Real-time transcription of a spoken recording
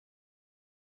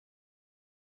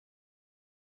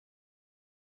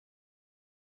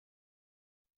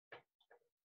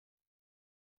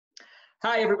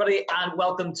Hi, everybody, and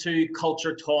welcome to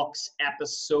Culture Talks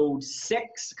episode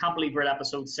 6. I can't believe we're at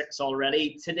episode 6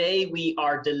 already. Today, we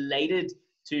are delighted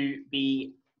to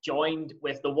be joined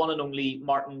with the one and only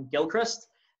Martin Gilchrist.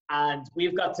 And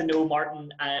we've got to know Martin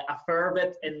a fair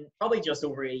bit in probably just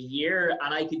over a year.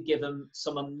 And I could give him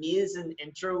some amazing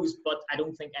intros, but I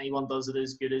don't think anyone does it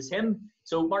as good as him.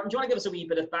 So, Martin, do you want to give us a wee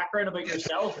bit of background about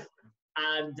yourself?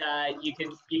 And you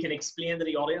can explain to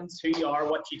the audience who you are,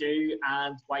 what you do,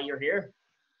 and why you're here.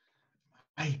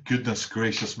 My goodness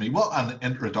gracious me! What an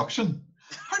introduction!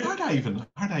 How do I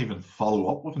even follow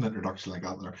up with an introduction like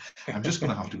that? There, I'm just going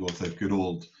to have to go with the good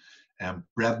old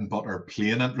bread and butter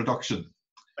plain introduction.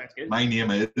 That's good. My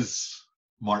name is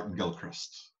Martin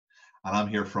Gilchrist, and I'm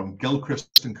here from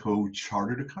Gilchrist Co.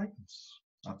 Chartered Accountants.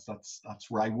 That's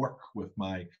where I work with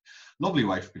my lovely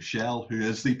wife Michelle, who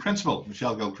is the principal,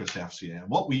 Michelle Gilchrist FCA. And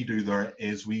what we do there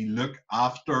is we look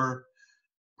after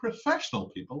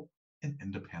professional people in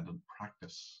independent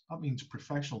practice. That means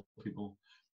professional people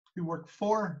who work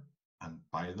for and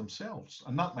by themselves.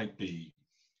 And that might be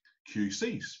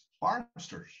QCs,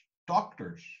 barristers,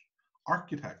 doctors,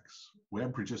 architects,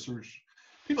 web producers,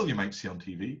 people you might see on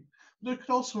TV. But it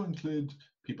could also include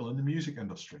people in the music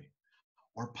industry,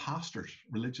 or pastors,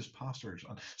 religious pastors.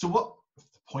 And so what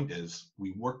the point is,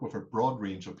 we work with a broad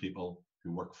range of people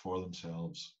who work for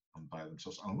themselves and by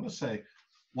themselves. And I'm going to say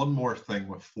one more thing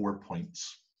with 4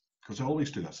 points, because I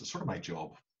always do this. It's sort of my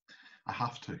job. I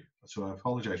have to. So I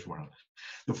apologize for that.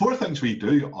 The 4 things we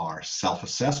do are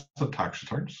self-assessment tax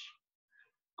returns,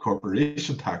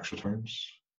 corporation tax returns,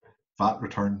 VAT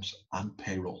returns, and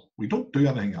payroll. We don't do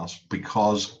anything else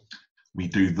because we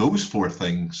do those 4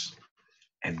 things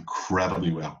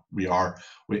incredibly well.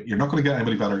 You're not going to get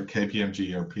anybody better at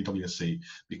KPMG or PwC,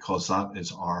 because that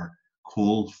is our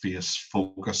cold face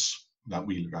focus that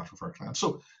we look after for our clients.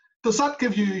 So does that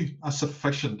give you a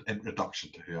sufficient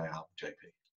introduction to who I am, JP?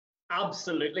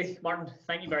 Absolutely, Martin.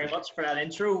 Thank you very much for that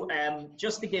intro.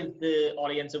 Just to give the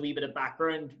audience a wee bit of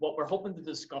background, what we're hoping to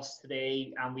discuss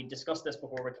today, and we discussed this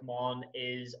before we come on,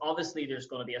 is obviously there's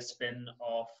going to be a spin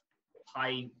of how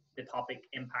the topic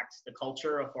impacts the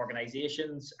culture of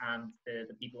organizations and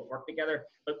the people that work together.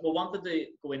 But we wanted to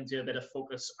go into a bit of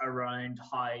focus around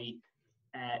how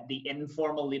the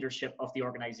informal leadership of the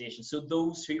organization. So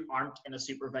those who aren't in a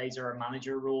supervisor or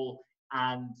manager role,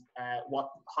 and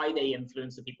how they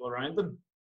influence the people around them.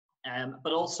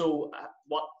 But also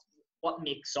what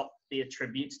makes up the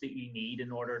attributes that you need in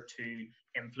order to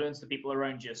influence the people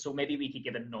around you. So maybe we could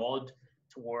give a nod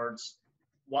towards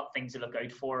what things to look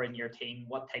out for in your team,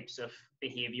 what types of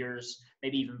behaviors,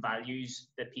 maybe even values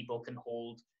that people can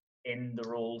hold in the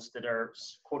roles that are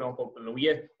quote unquote below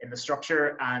you in the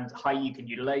structure, and how you can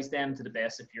utilize them to the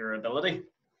best of your ability.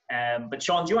 But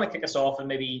Sean, do you want to kick us off and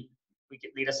maybe we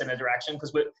could lead us in a direction?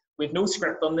 Because we've no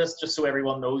script on this, just so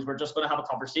everyone knows. We're just going to have a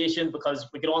conversation because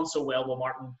we get on so well with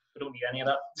Martin. We don't need any of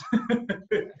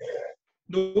that.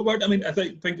 No, Martin, I mean, I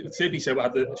think it's safe to say we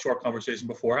had a short conversation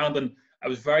beforehand, and I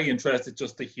was very interested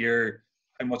just to hear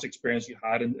how much experience you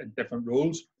had in different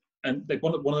roles. And like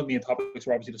one of the main topics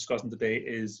we're obviously discussing today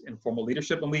is informal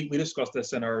leadership. And we discussed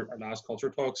this in our last Culture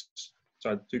Talks,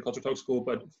 sorry, 2 Culture Talks ago,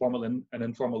 about formal and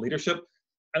informal leadership.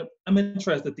 And I'm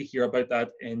interested to hear about that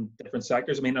in different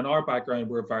sectors. I mean, in our background,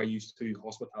 we're very used to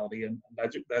hospitality and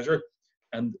leisure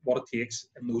and what it takes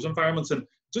in those environments. And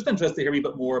just interested to hear a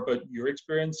bit more about your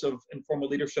experience of informal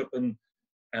leadership and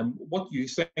what you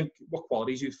think, what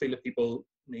qualities you feel that people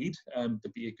need to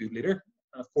be a good leader.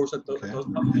 And of course, it doesn't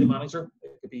have to be a manager.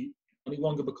 It could be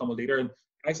anyone could become a leader. And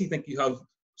I actually think you have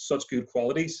such good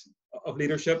qualities of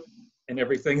leadership in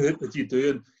everything that you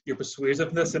do, and your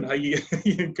persuasiveness and how you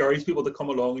encourage people to come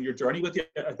along on your journey with you.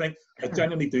 I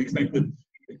genuinely do think that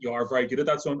you are very good at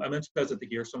that. So I'm interested to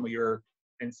hear some of your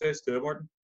insights too, Martin.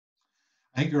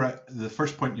 I think you're right. The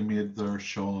first point you made there,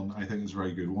 Sean, I think is a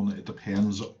very good one. It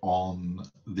depends on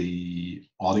the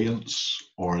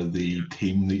audience or the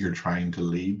team that you're trying to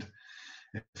lead.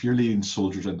 If you're leading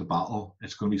soldiers into battle,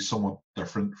 it's going to be somewhat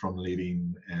different from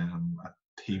leading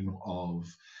a team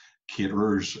of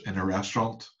caterers in a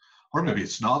restaurant, or maybe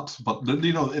it's not, but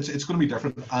you know, it's going to be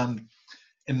different. And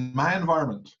in my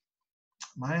environment,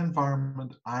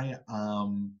 I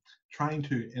am trying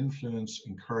to influence,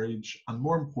 encourage, and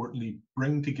more importantly,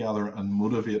 bring together and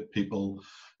motivate people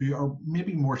who are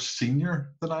maybe more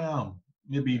senior than I am,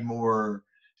 maybe more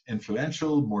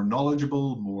influential, more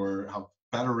knowledgeable, have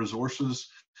better resources,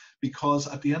 because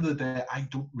at the end of the day, I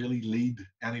don't really lead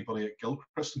anybody at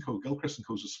Gilchrist Co. Gilchrist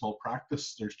Co is a small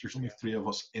practice. There's only 3 of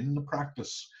us in the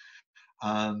practice.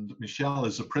 and Michelle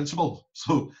is the principal,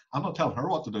 so I'm not telling her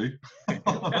what to do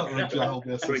on a general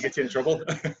basis. So we get you in trouble.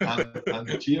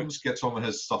 and James gets on with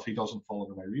his stuff. He doesn't fall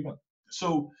under my remit.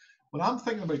 So when I'm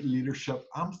thinking about leadership,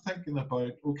 I'm thinking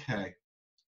about, okay,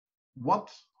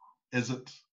 what is it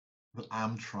that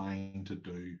I'm trying to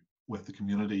do with the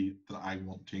community that I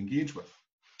want to engage with?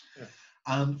 Yeah.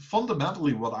 And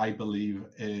fundamentally, what I believe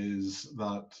is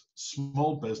that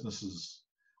small businesses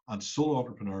and solo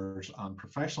entrepreneurs and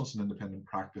professionals in independent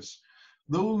practice,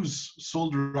 those sole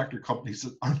director companies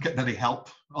that aren't getting any help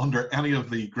under any of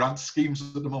the grant schemes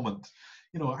at the moment,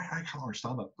 you know, I can't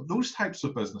understand that. But those types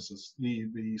of businesses,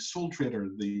 the sole trader,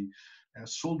 the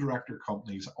sole director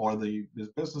companies, or the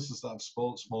businesses that have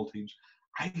small teams,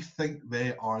 I think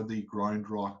they are the ground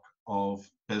rock of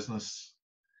business,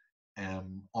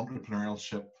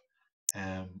 entrepreneurship,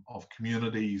 of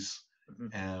communities,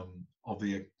 of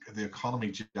the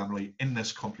economy generally in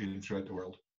this country and throughout the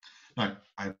world. Now,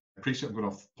 I appreciate I'm going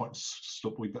off point,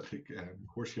 stop a wee bit,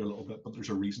 course here a little bit, but there's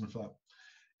a reason for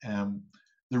that.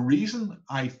 The reason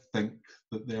I think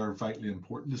that they are vitally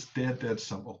important is dead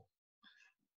simple.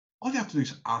 All you have to do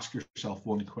is ask yourself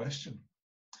one question.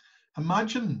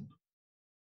 Imagine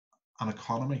an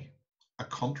economy, a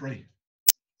country,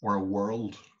 or a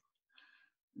world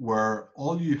where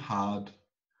all you had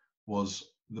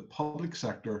was the public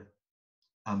sector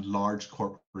and large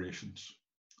corporations.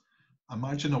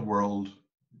 Imagine a world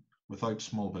without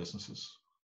small businesses.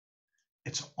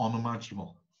 It's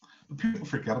unimaginable. But people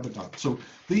forget about that. So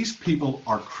these people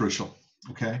are crucial,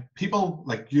 okay? People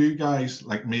like you guys,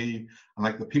 like me, and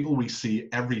like the people we see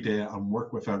every day and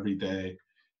work with every day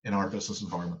in our business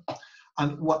environment.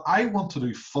 And what I want to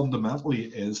do fundamentally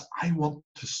is I want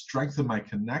to strengthen my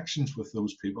connections with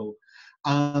those people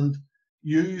and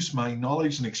use my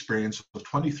knowledge and experience of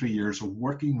 23 years of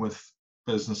working with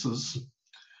businesses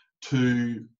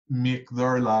to make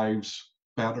their lives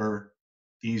better,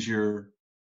 easier,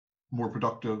 more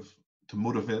productive, to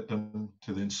motivate them,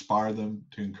 to inspire them,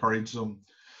 to encourage them,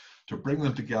 to bring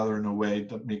them together in a way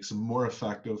that makes them more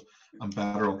effective and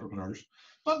better entrepreneurs.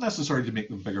 Not necessarily to make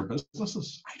them bigger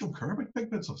businesses. I don't care about big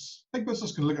business. Big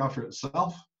business can look after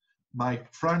itself. My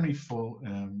primary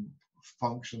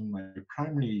function, my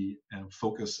primary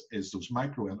focus is those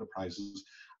micro enterprises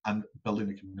and building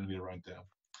a community around them.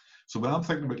 So when I'm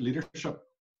thinking about leadership,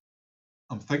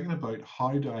 I'm thinking about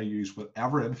how do I use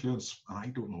whatever influence, and I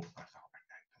don't know, I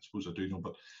suppose I do know,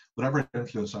 but whatever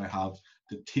influence I have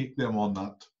to take them on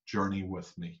that journey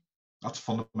with me. That's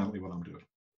fundamentally what I'm doing.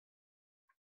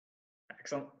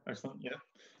 Excellent. Yeah.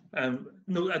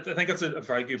 No, I think that's a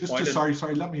very good point.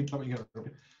 Sorry. Let me get.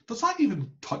 Does that even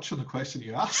touch on the question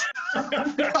you asked?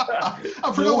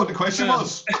 I forgot what the question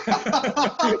was.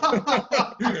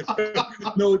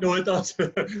 No, it does.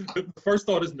 The first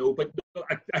thought is no, but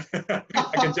I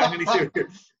can genuinely say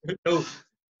no.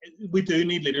 We do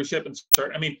need leadership, and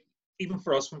I mean, even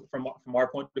for us from our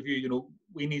point of view, you know,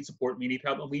 we need support, we need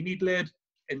help, and we need lead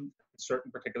in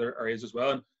certain particular areas as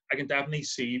well. And I can definitely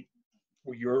see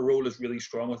where your role is really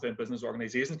strong within business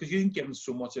organizations, because you can give them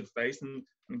so much advice and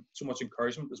so much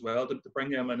encouragement as well to bring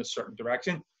them in a certain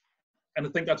direction. And I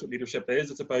think that's what leadership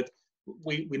is. It's about,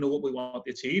 we know what we want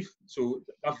to achieve. So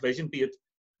that vision, be it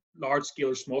large scale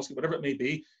or small scale, whatever it may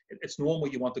be, it's knowing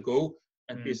where you want to go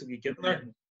and basically getting there.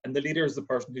 And the leader is the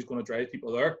person who's going to drive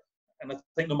people there. And I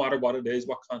think no matter what it is,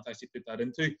 what context you put that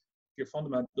into, if you're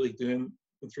fundamentally going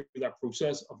through that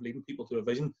process of leading people to a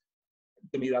vision,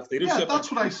 to me, that's leadership. Yeah,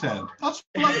 that's what I said. That's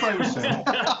what I was saying.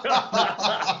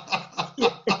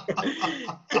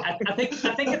 I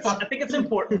think it's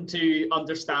important to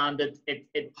understand that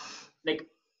it like,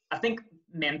 I think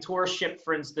mentorship,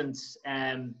 for instance,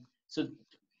 so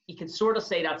you can sort of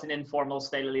say that's an informal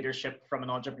style of leadership from an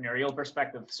entrepreneurial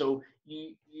perspective. So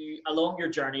you along your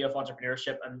journey of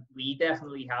entrepreneurship, and we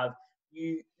definitely have,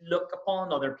 you look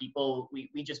upon other people.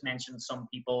 We just mentioned some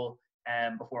people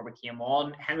before we came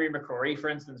on. Henry McCrory, for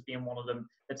instance, being one of them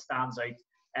that stands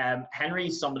out.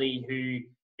 Henry's somebody who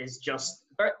is just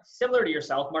very similar to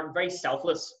yourself, Martin, very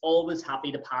selfless, always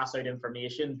happy to pass out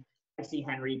information. I see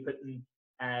Henry putting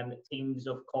teams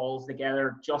of calls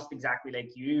together just exactly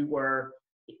like you, where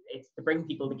it's to bring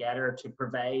people together to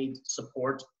provide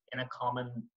support in a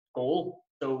common goal.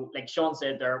 So like Sean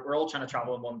said there, we're all trying to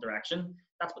travel in one direction.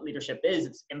 That's what leadership is.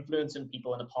 It's influencing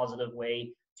people in a positive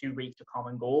way to reach a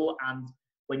common goal. And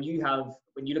when you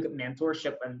look at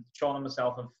mentorship, and Sean and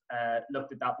myself have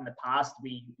looked at that in the past,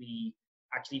 we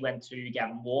actually went to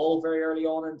Gavin Wall very early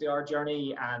on into our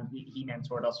journey, and he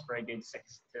mentored us for a good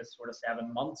 6 to sort of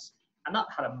 7 months, and that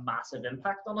had a massive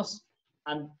impact on us.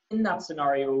 And in that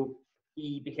scenario,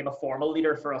 he became a formal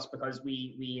leader for us because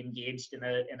we engaged in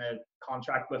a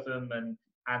contract with him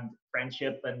and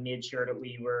friendship, and made sure that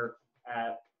we were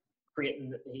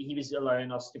he was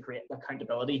allowing us to create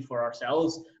accountability for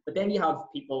ourselves. But then you have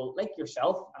people like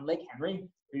yourself and like Henry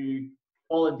who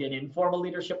fall into an informal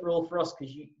leadership role for us,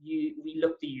 because we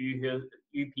look to you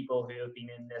people who have been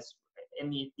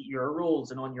in your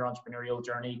roles and on your entrepreneurial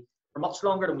journey for much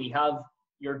longer than we have.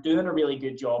 You're doing a really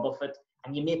good job of it,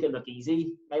 and you make it look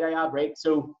easy, might I add, right?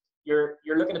 So you're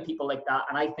looking at people like that,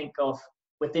 and I think of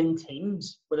within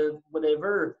teams,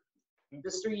 whatever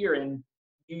industry you're in,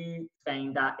 you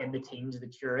find that in the teams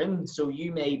that you're in. So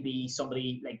you may be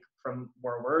somebody like from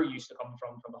where we're used to coming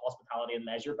from the hospitality and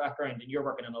leisure background, and you're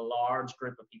working in a large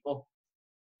group of people.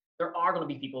 There are going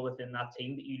to be people within that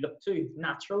team that you look to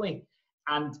naturally.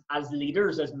 And as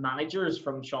leaders, as managers,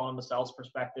 from Sean and myself's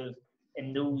perspective,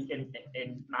 in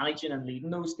managing and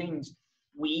leading those teams,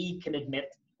 we can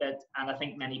admit that, and I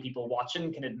think many people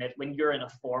watching can admit, when you're in a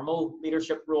formal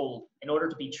leadership role, in order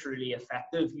to be truly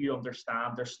effective, you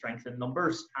understand their strength in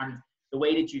numbers. And the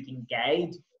way that you can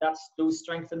guide those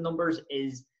strengths in numbers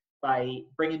is by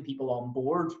bringing people on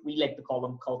board. We like to call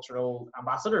them cultural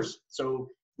ambassadors. So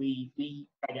we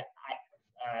try to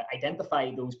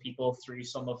identify those people through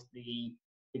some of the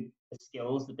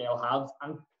skills that they'll have.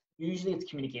 And usually it's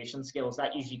communication skills.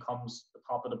 That usually comes at the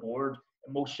top of the board.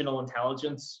 Emotional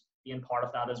intelligence being part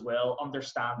of that as well.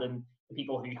 Understanding the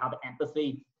people who have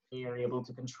empathy, they are able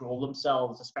to control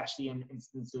themselves, especially in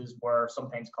instances where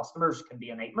sometimes customers can be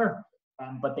a nightmare,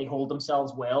 but they hold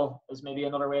themselves well, is maybe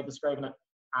another way of describing it.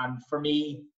 And for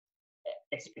me,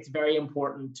 it's very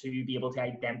important to be able to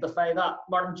identify that.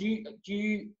 Martin,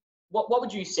 what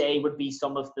would you say would be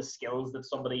some of the skills that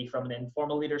somebody from an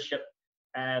informal leadership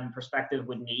perspective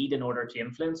would need in order to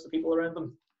influence the people around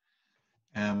them?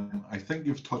 I think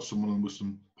you've touched on one of the most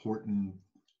important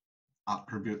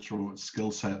attributes or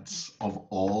skill sets of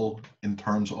all in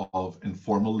terms of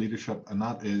informal leadership, and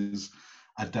that is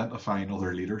identifying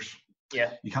other leaders.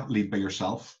 Yeah. You can't lead by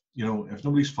yourself. You know, if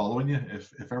nobody's following you,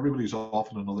 if everybody's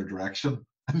off in another direction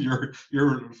and you're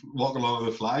walking along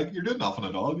with the flag, you're doing nothing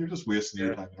at all. You're just wasting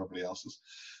your time and everybody else's.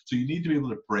 So you need to be able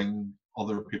to bring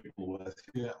other people with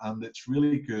you, and it's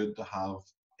really good to have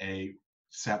a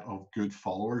set of good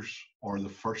followers, or the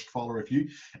first follower. If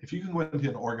you can go into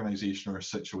an organization or a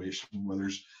situation where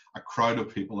there's a crowd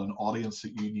of people, an audience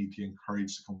that you need to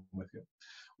encourage to come with you,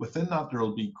 within that there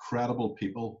will be credible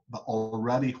people that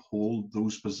already hold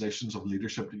those positions of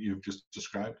leadership that you've just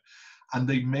described, and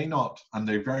they may not, and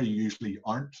they very usually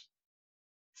aren't,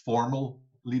 formal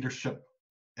leadership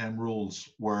roles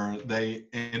where they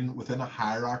within a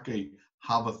hierarchy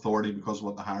have authority because of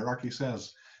what the hierarchy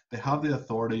says. They have the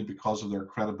authority because of their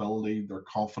credibility, their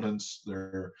confidence,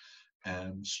 their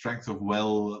strength of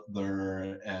will,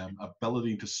 their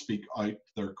ability to speak out,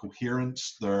 their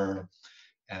coherence, their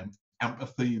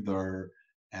empathy, their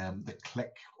the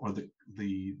click or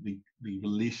the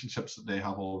relationships that they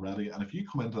have already. And if you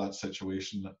come into that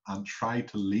situation and try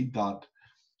to lead that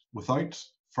without,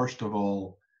 first of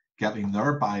all, getting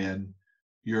their buy-in,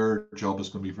 your job is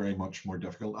going to be very much more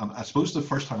difficult. And I suppose the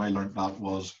first time I learned that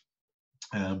was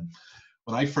when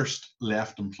I first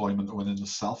left employment and went into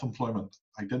self-employment.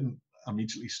 I didn't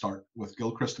immediately start with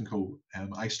Gilchrist Co.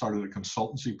 I started a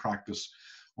consultancy practice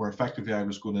where effectively I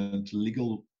was going into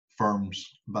legal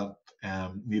firms that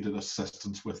needed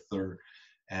assistance with their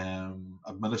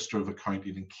administrative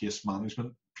accounting and case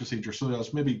management procedure. So I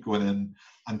was maybe going in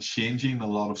and changing a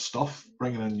lot of stuff,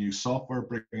 bringing in new software,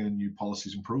 bringing in new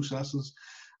policies and processes.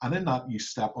 And in that, you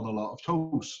step on a lot of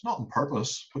toes, not on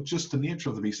purpose, but just the nature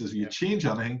of the beast is if you change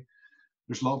anything,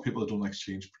 there's a lot of people that don't like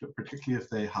change, particularly if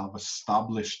they have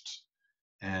established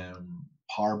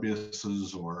power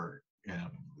bases or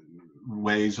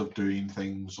ways of doing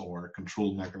things or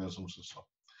control mechanisms and stuff.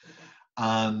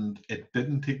 And it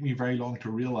didn't take me very long to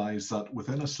realize that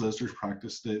within a solicitor's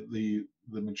practice, the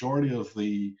majority of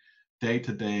the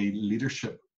day-to-day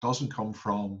leadership doesn't come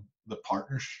from the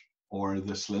partners or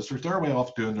the solicitors. They're way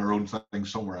off doing their own thing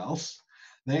somewhere else.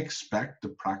 They expect the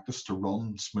practice to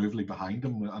run smoothly behind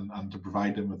them and to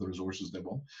provide them with the resources they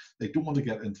want. They don't want to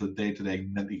get into the day-to-day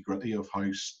nitty-gritty of how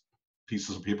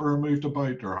pieces of paper are moved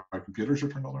about or how computers are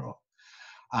turned on or off.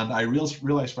 And I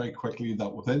realized very quickly that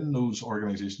within those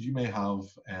organizations, you may have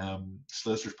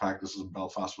solicitors' practices in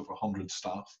Belfast with 100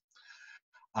 staff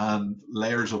and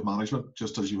layers of management,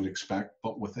 just as you would expect.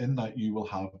 But within that, you will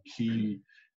have key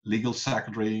legal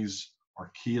secretaries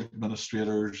or key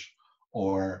administrators,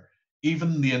 or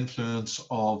even the influence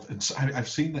of, I've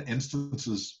seen the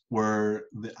instances where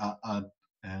a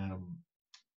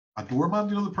doorman,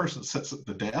 you know, the person that sits at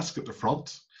the desk at the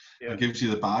front, and gives you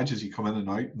the badge as you come in and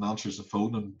out, and answers the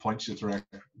phone and points you in the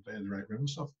right room and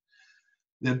stuff.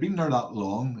 They'd been there that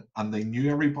long, and they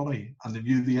knew everybody, and they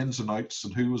knew the ins and outs,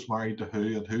 and who was married to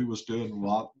who, and who was doing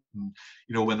what. And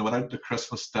you know, when they went out to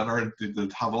Christmas dinner,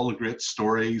 they'd have all the great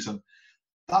stories. And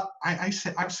that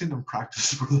I've seen them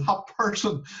practice where that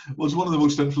person was one of the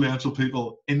most influential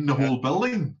people in the whole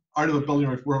building, out of the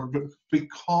building,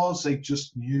 because they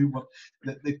just knew what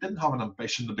they didn't have an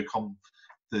ambition to become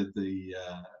the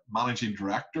managing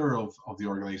director of the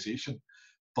organization,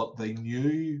 but they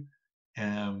knew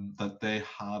that they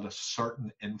had a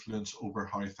certain influence over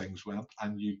how things went,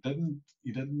 and you didn't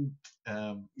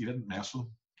mess with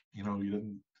them. You know,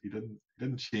 you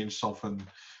didn't change something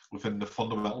within the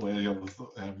fundamental way of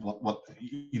what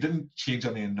you didn't change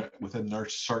any within their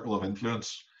circle of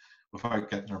influence without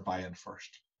getting their buy-in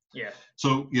first. Yeah.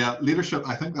 So yeah, leadership.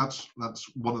 I think that's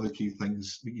one of the key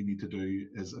things that you need to do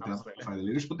is identify Absolutely. the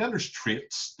leaders. But then there's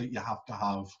traits that you have to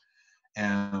have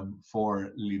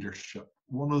for leadership.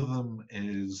 One of them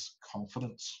is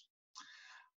confidence.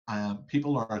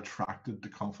 People are attracted to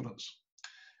confidence.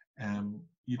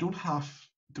 You don't have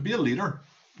to be a leader.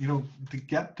 You know, to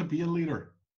get to be a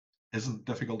leader isn't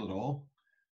difficult at all.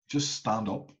 Just stand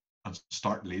up and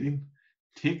start leading.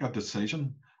 Take a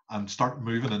decision and start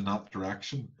moving in that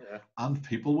direction, and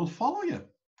people will follow you.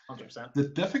 100%. The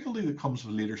difficulty that comes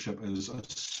with leadership is as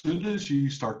soon as you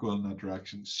start going in that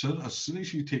direction, as soon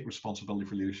as you take responsibility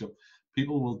for leadership,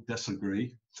 people will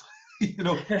disagree. You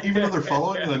know, even though they're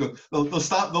following you, they'll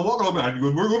walk along behind you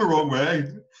going, "We're going the wrong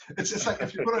way." It's like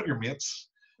if you're going out with your mates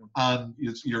and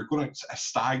you're going out a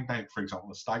stag night, for example.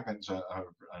 A stag night is a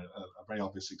very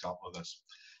obvious example of this.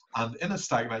 And in a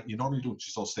stag night, you normally don't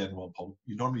just all stay in one pub.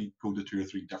 You normally go to 2 or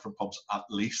 3 different pubs at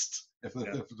least, if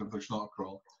there's not a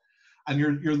crawl. And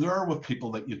you're there with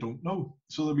people that you don't know.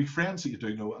 So there'll be friends that you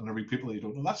do know, and there'll be people that you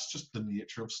don't know. That's just the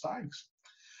nature of stags.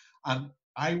 And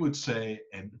I would say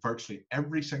in virtually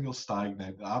every single stag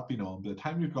night that I've been on, by the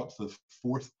time you've got to the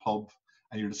 4th pub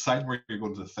and you're deciding where you're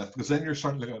going to the 5th, because then you're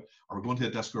starting to look at, are we going to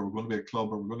a disco, or we're going to be a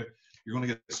club, or you're going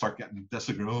to start getting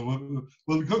disagreement. Oh,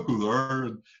 well, we can't go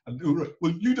there, and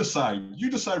well, you decide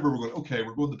where we're going. Okay,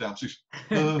 we're going to Dempsey's.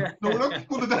 No, we're not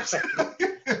going to Dempsey's.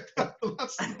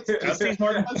 Dempsey's,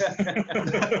 Martin.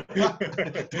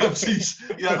 Dempsey's.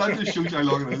 Yeah, that just shows you how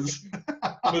long it is.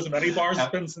 There's many bars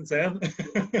been since then.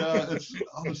 Yeah, it's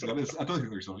honestly, I don't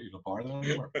think there's even a bar there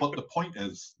anymore. But the point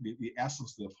is, the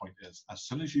essence of the point is, as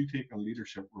soon as you take a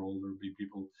leadership role, there will be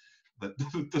people that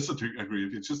disagree with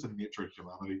you. It's just the nature of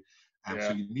humanity.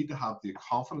 So you need to have the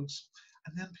confidence.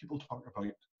 And then people talk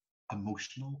about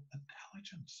emotional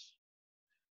intelligence.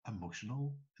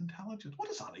 Emotional intelligence. What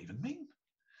does that even mean?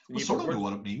 We sort of know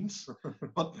what it means,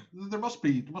 but there must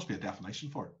be a definition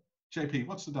for it. JP,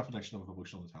 what's the definition of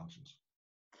emotional intelligence?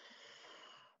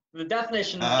 The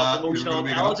definition of emotional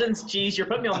intelligence, geez, you're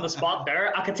putting me on the spot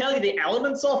there. I can tell you the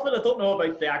elements of it. I don't know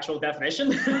about the actual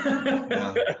definition.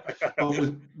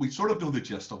 Well, we sort of know the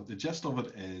gist of it. The gist of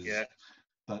it is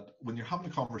that when you're having a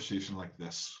conversation like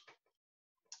this,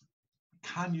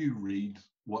 can you read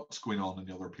what's going on in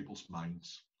the other people's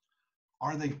minds?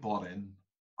 Are they bought in?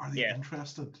 Are they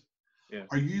interested? Yeah.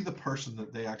 Are you the person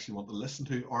that they actually want to listen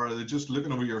to, or are they just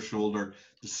looking over your shoulder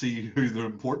to see who the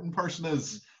important person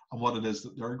is and what it is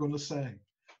that they're going to say?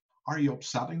 Are you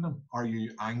upsetting them? Are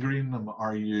you angering them?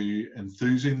 Are you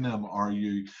enthusing them? Are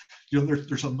you,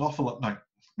 there's an awful lot. Now,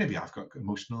 maybe I've got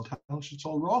emotional intelligence, it's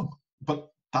all wrong,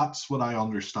 but that's what I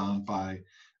understand by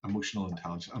emotional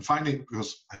intelligence. And finally,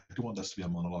 because I don't want this to be a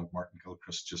monologue, Martin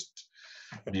Gilchrist, just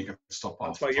make it stop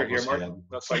off. That's why you're here, Martin.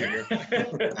 That's why you're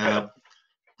here.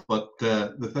 But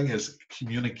the thing is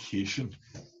communication.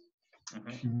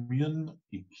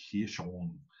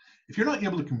 Communication. If you're not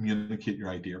able to communicate your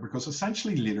idea, because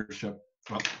essentially leadership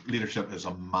is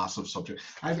a massive subject.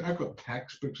 I've got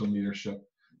textbooks on leadership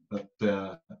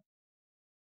that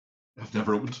I've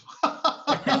never opened.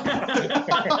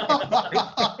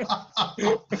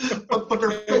 but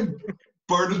they're big,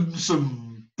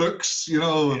 burdensome books,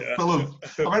 full of.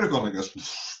 I might have gone like this.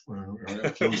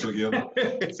 Close it again.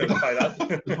 But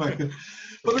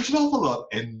there's an awful lot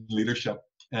in leadership.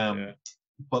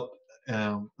 But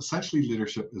essentially,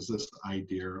 leadership is this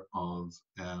idea of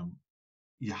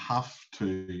you have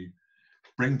to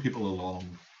bring people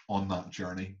along on that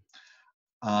journey.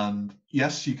 And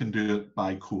yes, you can do it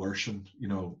by coercion.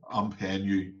 I'm paying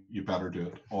you, you better do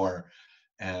it, or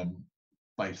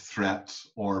by threat,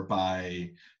 or by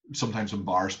sometimes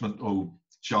embarrassment. Oh,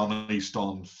 Johnny's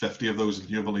done 50 of those and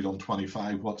you've only done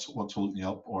 25. What's holding you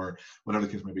up, or whatever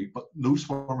the case may be. But those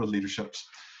form of leaderships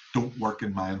don't work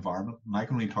in my environment, and I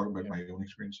can only talk about my own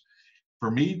experience.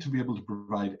 for me to be able to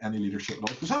provide any leadership at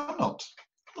all, because I'm not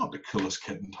the coolest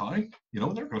kid in town. They're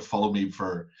going to follow me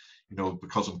for,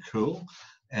 because I'm cool.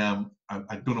 I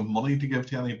don't have money to give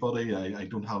to anybody. I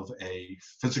don't have a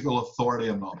physical authority.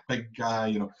 I'm not a big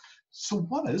guy, So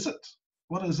what is it?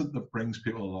 What is it that brings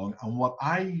people along? And what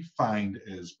I find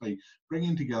is by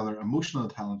bringing together emotional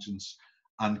intelligence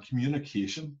and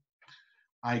communication,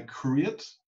 I create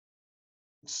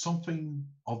something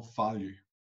of value.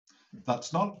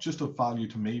 That's not just of value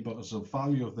to me, but as a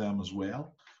value of them as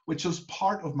well, which is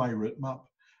part of my route map.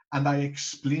 And I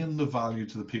explain the value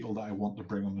to the people that I want to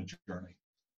bring on the journey.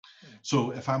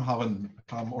 So if I'm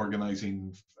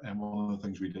organizing, one of the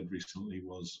things we did recently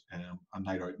was a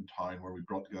night out in town where we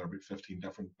brought together about 15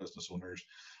 different business owners,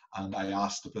 and I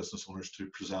asked the business owners to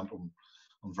present on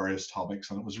various topics,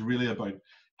 and it was really about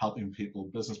helping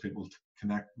business people to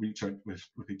connect, reach out with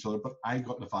each other. But I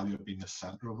got the value of being the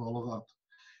center of all of that.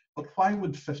 But why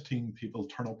would 15 people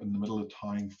turn up in the middle of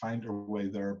town, find their way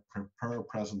there, prepare a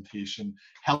presentation,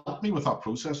 help me with that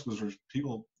process? Because there's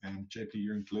people, JP,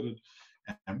 you're included,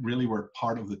 and really were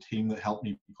part of the team that helped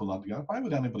me pull that together. Why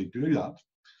would anybody do that?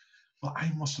 Well,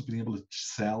 I must have been able to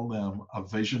sell them a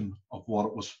vision of what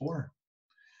it was for.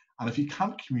 And if you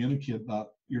can't communicate that,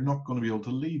 you're not going to be able to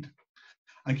lead.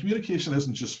 And communication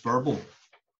isn't just verbal.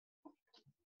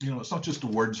 It's not just the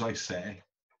words I say.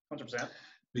 100%.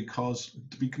 Because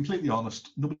to be completely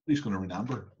honest, nobody's going to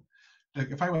remember.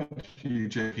 Like if I went to you,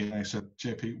 JP, and I said,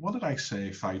 JP, what did I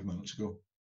say 5 minutes ago?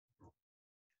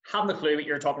 Haven't a clue what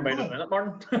you're talking about in a minute,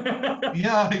 Martin.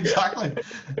 Yeah, exactly.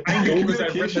 I know because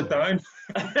I've written it down.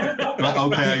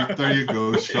 Okay, there you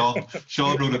go.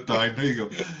 Sean wrote it down. There you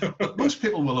go. But most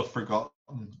people will have forgotten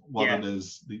what it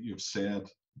is that you've said.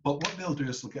 But what they'll do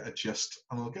is they'll get a gist,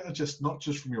 and they'll get a gist not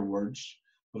just from your words,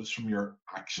 but it's from your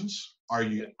actions. Are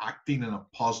you acting in a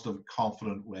positive,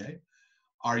 confident way?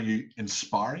 Are you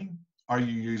inspiring? Are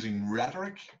you using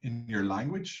rhetoric in your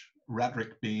language?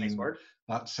 Rhetoric being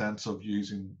that sense of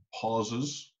using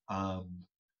pauses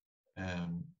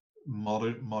and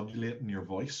modulating your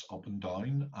voice up and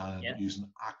down, and using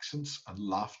accents and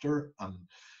laughter and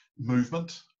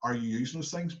movement. Are you using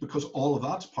those things? Because all of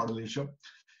that's part of leadership.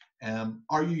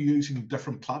 Are you using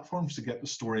different platforms to get the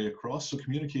story across? So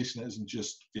communication isn't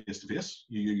just face-to-face.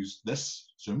 You use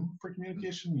this Zoom for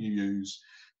communication. You use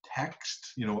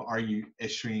text. Are you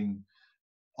issuing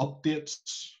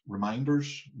updates,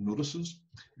 reminders, notices?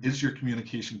 Is your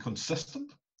communication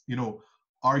consistent?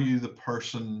 Are you the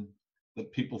person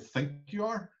that people think you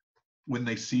are when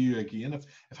they see you again?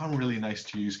 If I'm really nice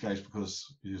to you guys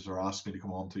because you are asking me to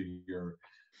come on to your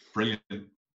brilliant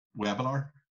webinar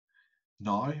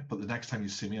now, but the next time you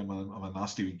see me, I'm a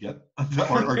nasty wee git,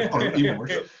 or even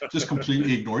worse, just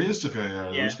completely ignore you,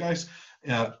 those guys.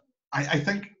 I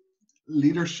think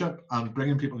leadership and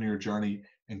bringing people on your journey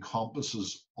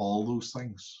encompasses all those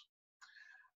things.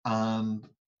 And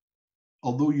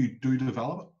although you do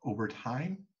develop it over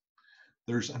time,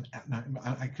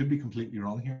 I could be completely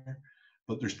wrong here,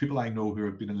 but there's people I know who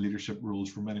have been in leadership roles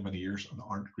for many, many years and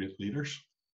aren't great leaders.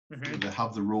 Mm-hmm. They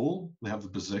have the role, they have the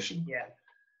position,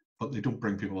 but they don't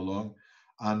bring people along.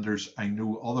 And I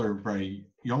know other very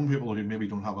young people who maybe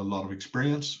don't have a lot of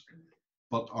experience,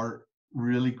 but are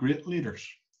really great leaders.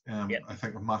 I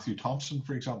think of Matthew Thompson,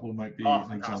 for example, might be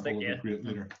an example of a great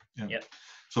leader.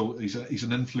 So he's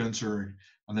an influencer.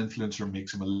 An influencer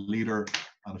makes him a leader,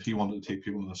 and if he wanted to take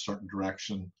people in a certain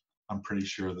direction, I'm pretty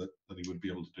sure that he would be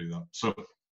able to do that. So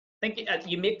I think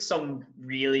you make some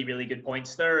really, really good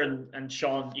points there, and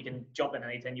Sean, you can jump in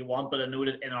anything you want, but I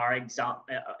noted in our in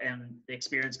the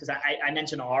experience, because I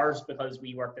mentioned ours because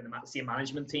we worked in the same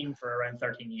management team for around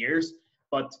 13 years,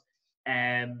 but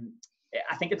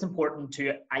I think it's important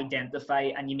to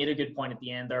identify, and you made a good point at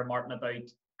the end there, Martin, about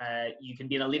you can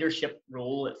be in a leadership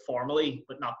role formally,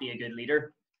 but not be a good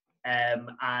leader.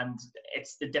 And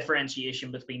it's the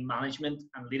differentiation between management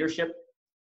and leadership.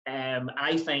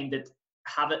 I find that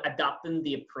adapting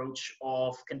the approach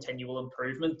of continual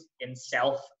improvement in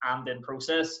self and in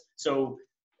process. So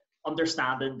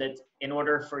understanding that in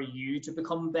order for you to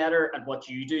become better at what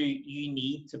you do, you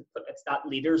need to it's that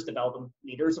developing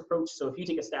leaders approach. So if you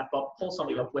take a step up, pull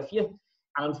somebody up with you.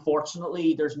 And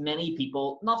unfortunately, there's many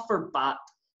people, not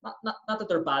that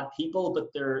they're bad people, but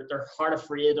they're hard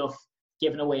afraid of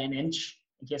giving away an inch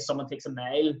in case someone takes a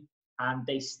mile and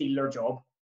they steal their job.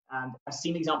 And I've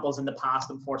seen examples in the past,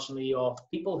 unfortunately, of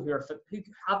people who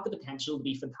have the potential to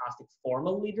be fantastic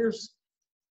formal leaders,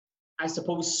 I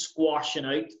suppose, squashing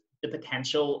out the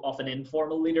potential of an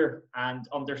informal leader. And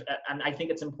I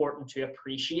think it's important to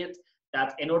appreciate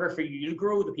that in order for you to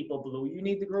grow, the people below you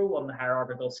need to grow on the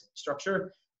hierarchical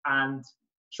structure. And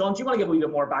Sean, do you want to give a wee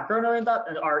bit more background around that,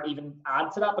 or even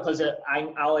add to that? Because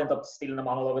I'll end up stealing the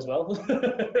monologue as well.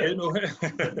 You know,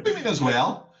 Maybe as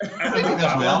well.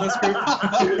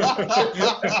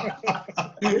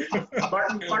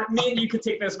 Martin, me and you could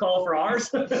take this call for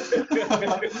hours.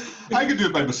 I could do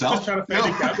it by myself. Just trying to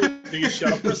find a gap. Do you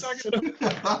shut up for a second?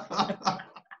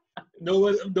 Know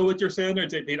what you're saying there,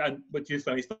 JP, and what you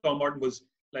finished on, Martin, was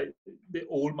like the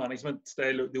old management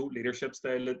style, the old leadership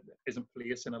style that is in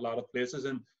place in a lot of places,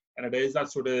 and it is that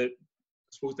sort of, I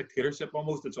suppose, dictatorship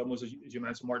almost. It's almost, as you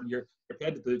mentioned, Martin, you're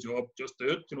paid to do the job, just do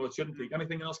it. You know, it shouldn't take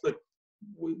anything else. But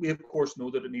we of course know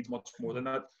that it needs much more than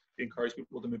that. We encourage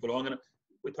people to move along, and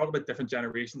we talk about different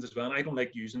generations as well. And I don't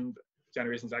like using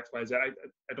generations X, Y, Z. I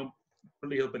don't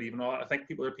really believe in all. I think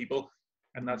people are people,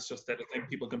 and that's just it. I think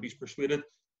people can be persuaded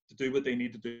to do what they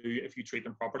need to do if you treat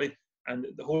them properly. And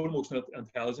the whole emotional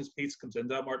intelligence piece comes into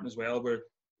that, Martin, as well, where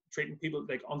treating people,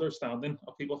 like understanding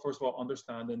of people, first of all,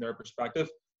 understanding their perspective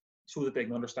so that they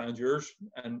can understand yours.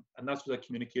 And that's where the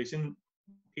communication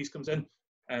piece comes in.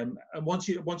 And once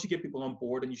you get people on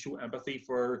board and you show empathy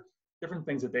for different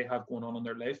things that they have going on in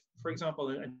their life, for example,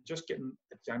 and just getting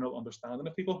a general understanding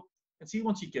of people. And see,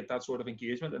 once you get that sort of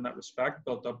engagement and that respect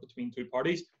built up between two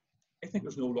parties, I think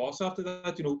there's no loss after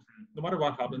that. You know, no matter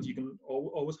what happens, you can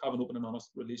always have an open and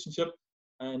honest relationship.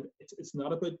 And it's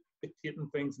not about dictating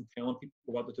things and telling people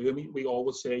what to do. I mean, we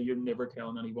always say you're never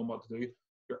telling anyone what to do.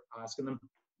 You're asking them,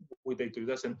 would they do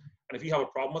this? And if you have a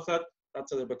problem with that,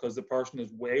 that's either because the person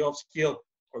is way off scale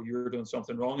or you're doing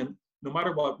something wrong. And no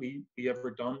matter what we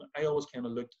ever done, I always kind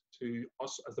of looked to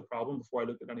us as the problem before I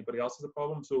looked at anybody else as the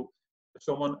problem. So if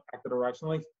someone acted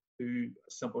irrationally, do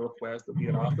a simple request that we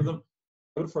had after them,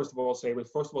 I would first of all say, well,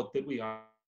 first of all, did we ask?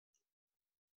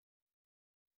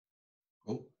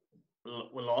 Oh,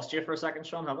 we lost you for a second,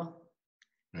 Sean, have we?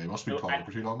 Yeah, you must be talking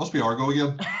for too long. Must be Argo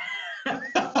again.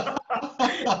 I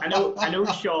know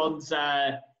Sean's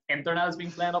internet has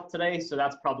been playing up today, so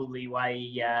that's probably why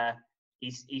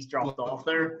he's dropped off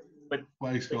there. But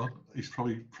why he's gone? He's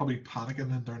probably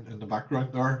panicking in the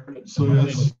background there. So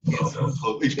yes,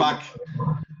 he's back.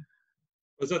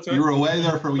 Was that you were away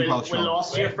there for a wee while, Sean. We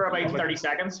lost you for about 30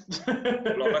 seconds.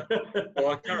 Well,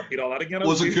 I can't repeat all that again.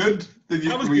 Was it good?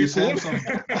 Were you saying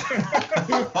something?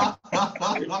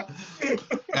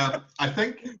 I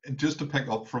think, just to pick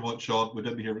up from what Sean, we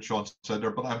didn't hear what Sean said there,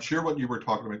 but I'm sure what you were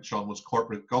talking about, Sean, was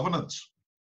corporate governance.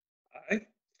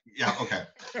 Yeah, okay.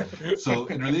 So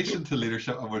in relation to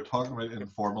leadership, and we're talking about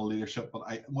informal leadership, but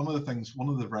one of the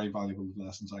very valuable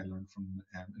lessons I learned from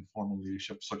informal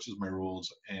leadership, such as my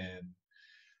roles in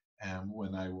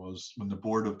when the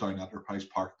board of Down Enterprise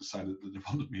Park decided that they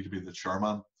wanted me to be the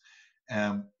chairman.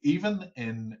 Even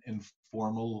in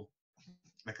informal,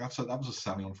 like that was a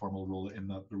semi-informal role in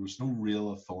that there was no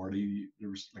real authority. There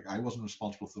was, like, I wasn't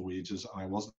responsible for the wages and I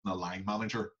wasn't a line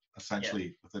manager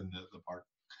essentially within the park.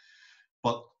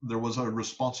 But there was a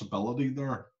responsibility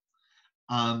there.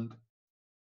 And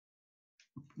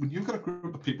when you've got a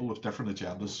group of people with different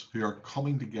agendas who are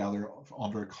coming together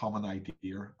under a common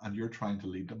idea and you're trying to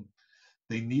lead them,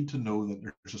 they need to know that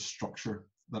there's a structure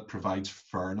that provides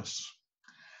fairness.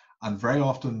 And very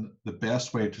often the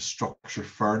best way to structure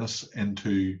fairness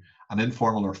into an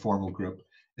informal or formal group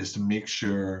is to make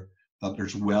sure that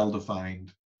there's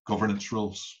well-defined governance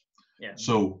rules. Yeah.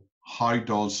 So how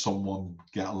does someone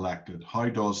get elected? How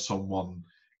does someone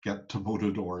get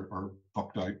demoted or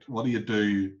bucked out? What do you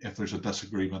do if there's a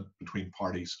disagreement between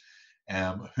parties?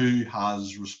 Who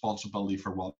has responsibility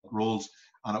for what roles?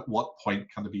 And at what point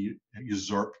can it be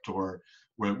usurped, or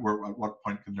at what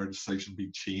point can their decision be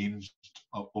changed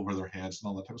over their heads and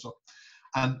all that type of stuff?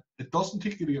 And it doesn't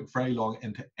take you to get very long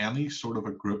into any sort of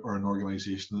a group or an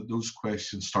organization that those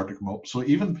questions start to come up. So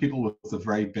even people with the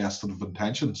very best of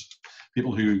intentions,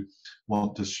 people who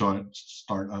want to start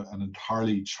an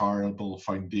entirely charitable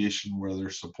foundation where they're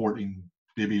supporting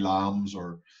baby lambs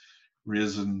or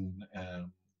raising, I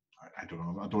don't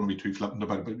know, I don't want to be too flippant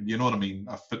about it, but you know what I mean,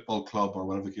 a football club or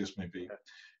whatever the case may be,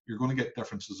 you're going to get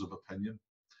differences of opinion.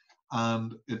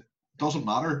 And it doesn't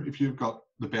matter if you've got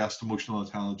the best emotional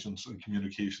intelligence and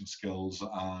communication skills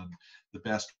and the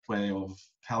best way of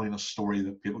telling a story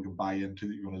that people can buy into,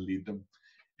 that you're going to lead them.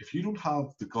 If you don't have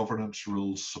the governance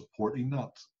rules supporting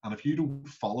that, and if you don't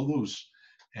follow those,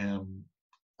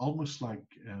 almost like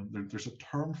there's a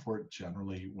term for it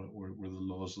generally where the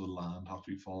laws of the land have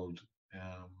to be followed.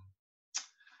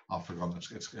 I've forgotten,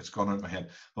 it's gone out of my head.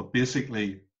 But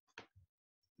basically,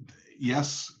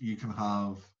 yes, you can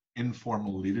have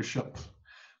informal leadership,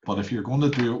 but if you're going to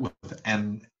do it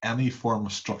within any form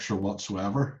of structure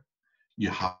whatsoever, you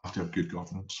have to have good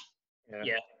governance.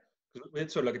 Yeah. We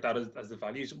sort of look at that as the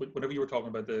values. Whenever you were talking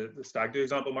about the stag do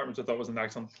example, Martin, which I thought was an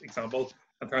excellent example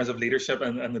in terms of leadership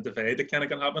and the divide that kind of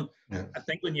can happen. Yeah. I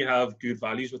think when you have good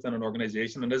values within an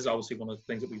organization, and this is obviously one of the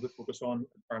things that we would focus on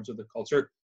in terms of the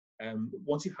culture,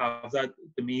 once you have that,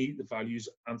 to me, the values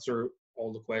answer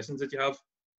all the questions that you have.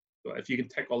 So if you can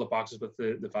tick all the boxes with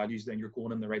the values, then you're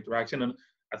going in the right direction. And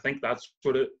I think that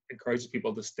sort of encourages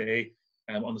people to stay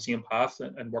on the same path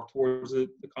and work towards the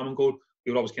common goal.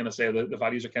 We would always kind of say that the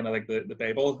values are kind of like the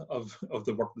Bible of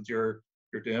the work that you're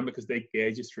doing, because they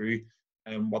gauge you through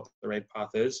what the right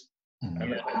path is. Mm-hmm.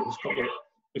 And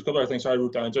there's a couple of things I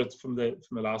wrote down just from the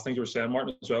last things you were saying,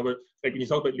 Martin, as well. But like when you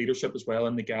talk about leadership as well,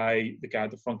 and the guy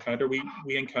at the front counter, we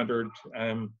encountered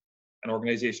an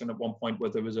organization at one point where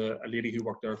there was a lady who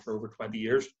worked there for over 20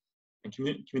 years, and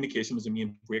communication was the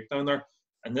main breakdown there.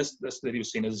 And this lady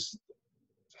was seen as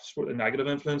sort of a negative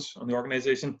influence on the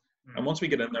organization. And once we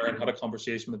get in there and had a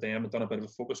conversation with them and done a bit of a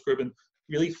focus group and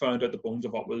really found out the bones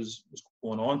of what was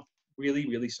going on, really,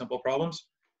 really simple problems.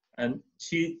 And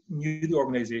she knew the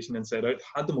organization inside out,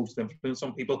 had the most influence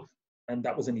on people, and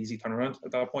that was an easy turnaround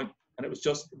at that point. And it was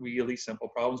just really simple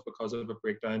problems because of a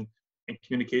breakdown in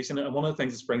communication. And one of the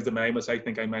things that springs to mind, as I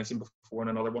think I mentioned before in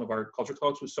another one of our culture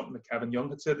talks, was something that Kevin Young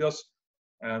had said to us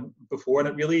before, and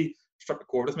it really struck a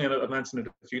chord with me, and I've mentioned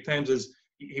it a few times, is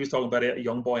he was talking about a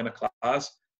young boy in a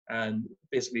class, and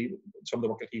basically some of the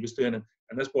work that he was doing, and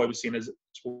this boy was seen as, I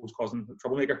suppose, causing a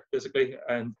troublemaker, basically.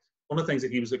 And one of the things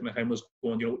that he was looking at him was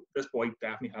going, this boy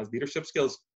definitely has leadership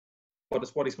skills, but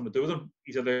it's what he's going to do with them.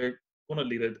 He's either going to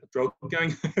lead a drug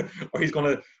gang or he's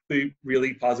going to do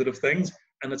really positive things,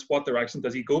 and it's what direction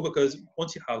does he go, because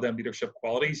once you have them leadership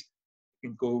qualities, you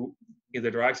can go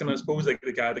either direction. And I suppose like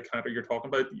the guy at the counter you're talking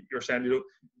about, you're saying,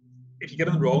 if you get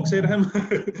on the wrong side of him,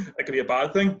 it could be a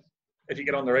bad thing. If you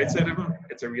get on the right side of him,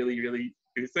 it's a really, really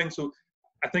good thing. So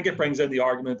I think it brings in the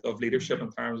argument of leadership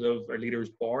in terms of, are leaders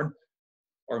born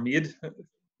or made,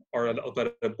 or a little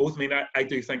bit of both? I mean, I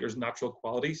do think there's natural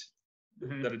qualities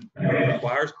that it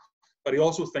requires, but I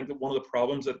also think that one of the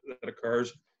problems that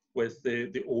occurs with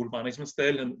the old management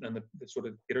style and the sort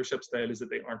of leadership style is that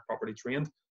they aren't properly trained.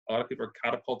 A lot of people are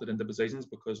catapulted into positions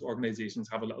because organizations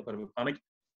have a little bit of a panic.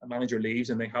 A manager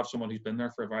leaves and they have someone who's been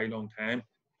there for a very long time,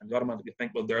 and you automatically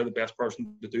think, well, they're the best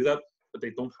person to do that, but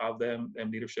they don't have them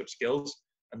leadership skills.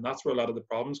 And that's where a lot of the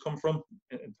problems come from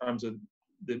in terms of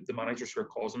the managers who are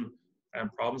causing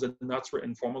problems. And that's where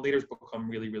informal leaders become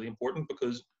really, really important,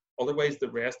 because otherwise the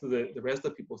rest of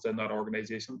the people within that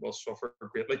organization will suffer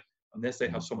greatly unless they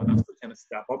have someone else to kind of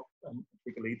step up and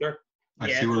take a lead there.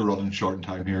 I see we're running short in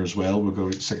time here as well. We've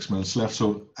got 6 minutes left.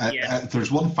 So there's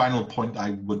one final point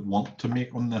I would want to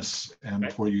make on this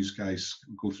before you guys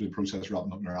go through the process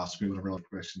wrapping up and ask me whatever other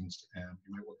questions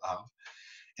you might want to have.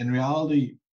 In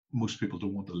reality, most people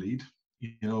don't want to lead.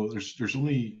 There's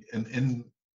only in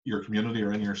your community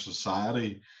or in your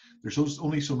society, there's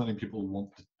only so many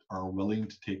people are willing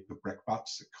to take the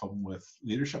brickbats that come with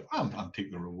leadership and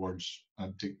take the rewards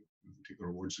and take the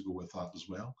rewards that go with that as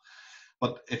well.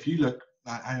 But if you look,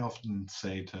 I often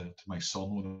say to my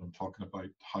son when I'm talking about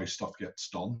how stuff gets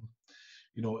done,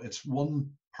 it's one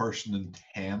person in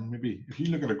 10 maybe. If you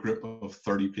look at a group of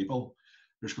 30 people,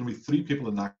 there's going to be 3 people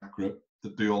in that group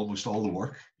that do almost all the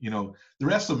work. The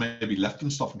rest of them may be lifting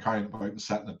stuff and carrying it out and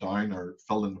setting it down or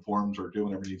filling the forms or doing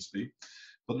whatever it needs to be.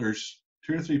 But there's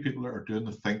 2 or 3 people that are doing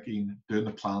the thinking, doing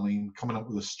the planning, coming up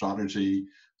with a strategy,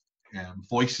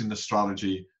 voicing the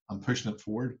strategy and pushing it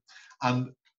forward.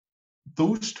 And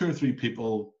those 2 or 3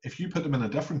 people, if you put them in a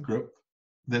different group,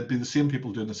 they'd be the same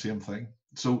people doing the same thing.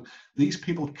 So these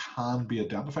people can be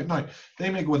identified. Now,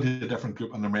 they may go into a different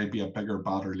group and there may be a bigger,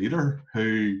 badder leader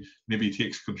who maybe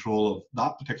takes control of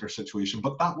that particular situation,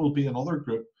 but that will be another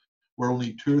group where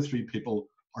only 2 or 3 people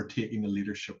are taking a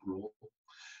leadership role.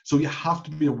 So you have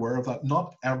to be aware of that.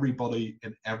 Not everybody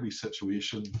in every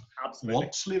situation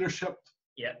wants leadership.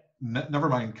 Yeah. Never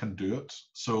mind can do it.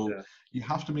 So you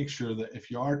have to make sure that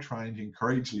if you are trying to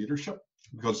encourage leadership,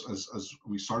 because as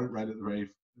we started right at the very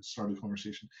start of the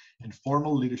conversation,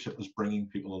 informal leadership is bringing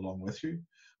people along with you,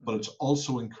 but it's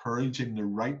also encouraging the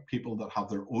right people that have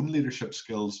their own leadership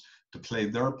skills to play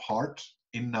their part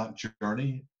in that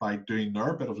journey by doing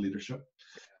their bit of leadership.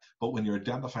 But when you're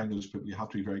identifying those people, you have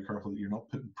to be very careful that you're not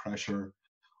putting pressure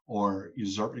or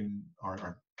usurping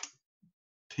or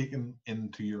taking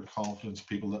into your confidence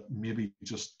people that maybe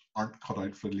just aren't cut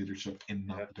out for leadership in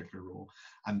that particular role.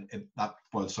 And that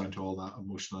boils down to all that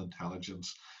emotional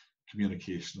intelligence,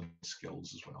 communication and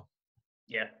skills as well.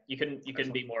 Yeah, you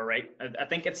can be more right. I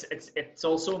think it's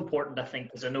also important, I think,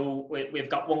 because I know we've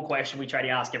got one question we try to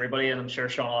ask everybody, and I'm sure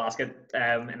Sean will ask it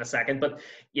in a second, but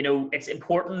it's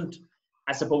important.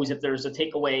 I suppose if there's a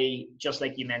takeaway, just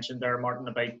like you mentioned there, Martin,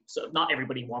 about so not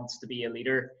everybody wants to be a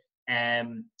leader.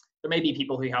 There may be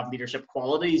people who have leadership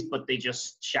qualities, but they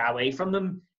just shy away from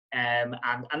them. And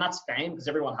that's fine because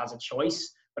everyone has a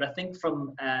choice. But I think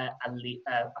from a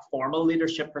formal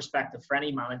leadership perspective, for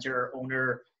any manager,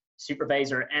 owner,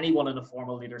 supervisor, anyone in a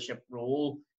formal leadership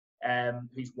role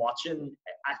who's watching,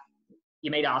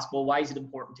 you might ask, well, why is it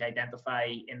important to identify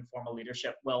informal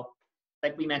leadership? Well,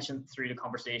 like we mentioned through the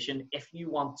conversation, if you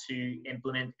want to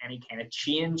implement any kind of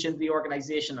change in the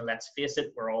organization, and let's face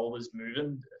it, we're always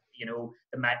moving, you know,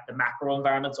 the macro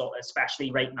environment,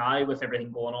 especially right now with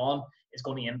everything going on, is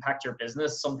going to impact your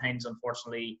business. Sometimes,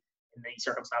 unfortunately, in these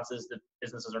circumstances, the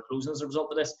businesses are closing as a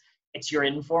result of this. It's your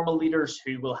informal leaders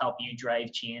who will help you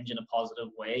drive change in a positive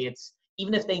way. It's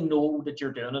even if they know that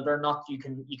you're doing it or not, you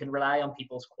can rely on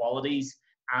people's qualities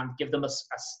and give them a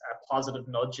positive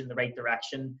nudge in the right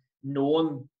direction,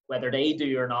 knowing whether they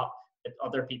do or not, that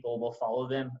other people will follow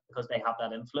them because they have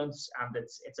that influence. And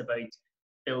it's about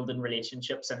building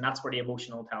relationships, and that's where the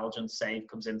emotional intelligence side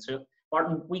comes into it.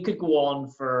 Martin, we could go on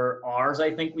for hours,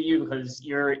 I think, with you, because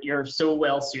you're so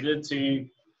well suited to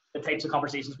the types of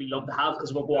conversations we love to have,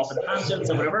 because we'll go off in tangents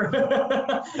or whatever.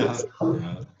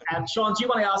 Sean, do you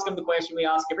want to ask him the question we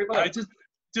ask everybody?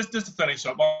 Just to finish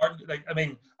up, Martin, like, I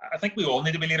mean, I think we all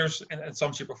need to be leaders in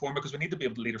some shape or form, because we need to be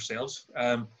able to lead ourselves.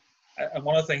 And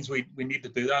one of the things we need to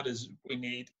do that is we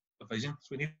need a vision. So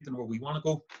we need to know where we want to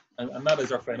go. And that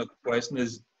is our final question: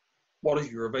 is what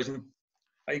is your vision?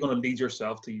 How are you going to lead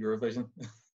yourself to your vision?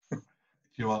 You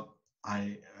know what?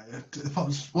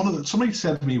 Somebody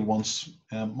said to me once,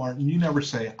 Martin, you never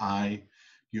say I,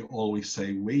 you always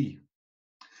say we.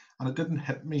 And it didn't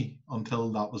hit me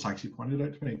until that was actually pointed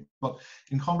out to me. But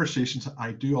in conversations,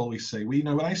 I do always say we.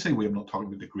 Now, when I say we, I'm not talking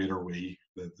about the greater we,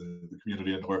 the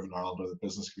community in Northern Ireland or the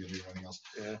business community or anything else.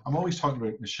 Yeah. I'm always talking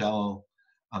about Michelle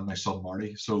and my son,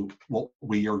 Marty. So what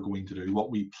we are going to do,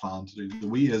 what we plan to do. The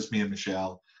we is me and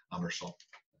Michelle and our son.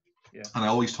 Yeah. And I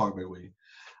always talk about we.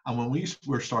 And when we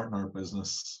were starting our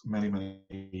business many, many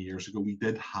years ago, we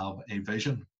did have a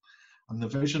vision. And the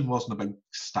vision wasn't a big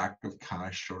stack of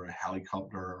cash or a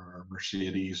helicopter or a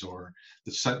Mercedes or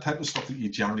the type of stuff that you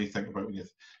generally think about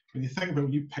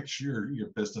when you picture your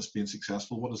business being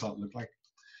successful. What does that look like?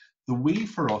 The we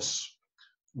for us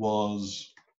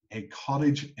was a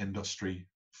cottage industry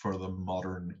for the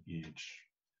modern age.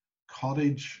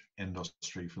 Cottage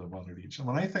industry for the modern age. And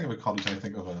when I think of a cottage, I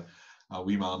think of a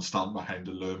wee man standing behind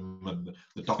the loom and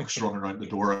the ducks running around the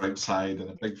door outside and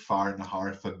a big fire in the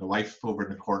hearth and the wife over in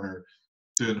the corner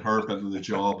doing her bit of the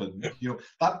job, and you know,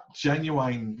 that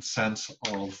genuine sense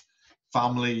of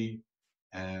family,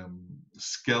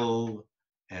 skill,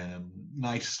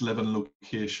 nice living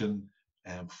location,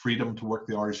 freedom to work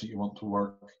the hours that you want to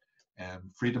work,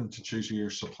 freedom to choose your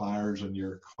suppliers and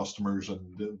your customers and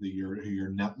who your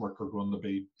network are going to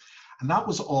be. And that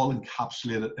was all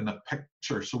encapsulated in a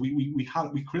picture. So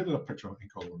we created a picture. I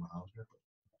think I'll hold my hand here.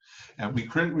 And we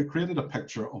created a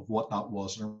picture of what that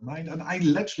was in our mind. And I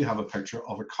literally have a picture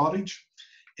of a cottage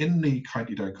in the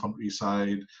County Down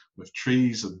countryside with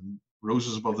trees and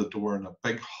roses above the door and a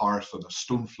big hearth and a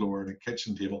stone floor and a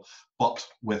kitchen table, but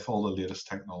with all the latest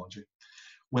technology.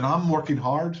 When I'm working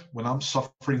hard, when I'm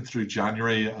suffering through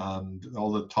January and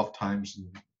all the tough times and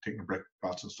taking brick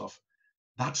bats and stuff,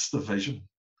 that's the vision.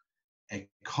 A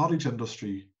cottage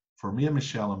industry for me and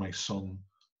Michelle and my son,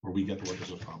 where we get to work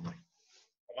as a family.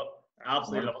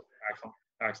 Absolutely.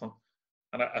 Excellent.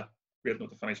 And a great note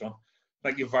to finish on.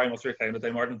 Thank you very much for your time today,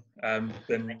 Martin.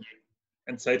 Been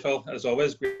insightful as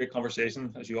always. Great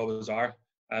conversation as you always are.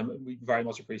 We very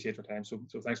much appreciate your time. So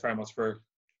thanks very much for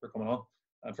coming on.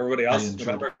 And for everybody else,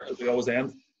 remember, as we always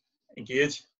end,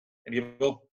 engage,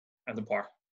 enable, and empower.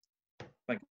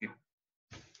 Thank you.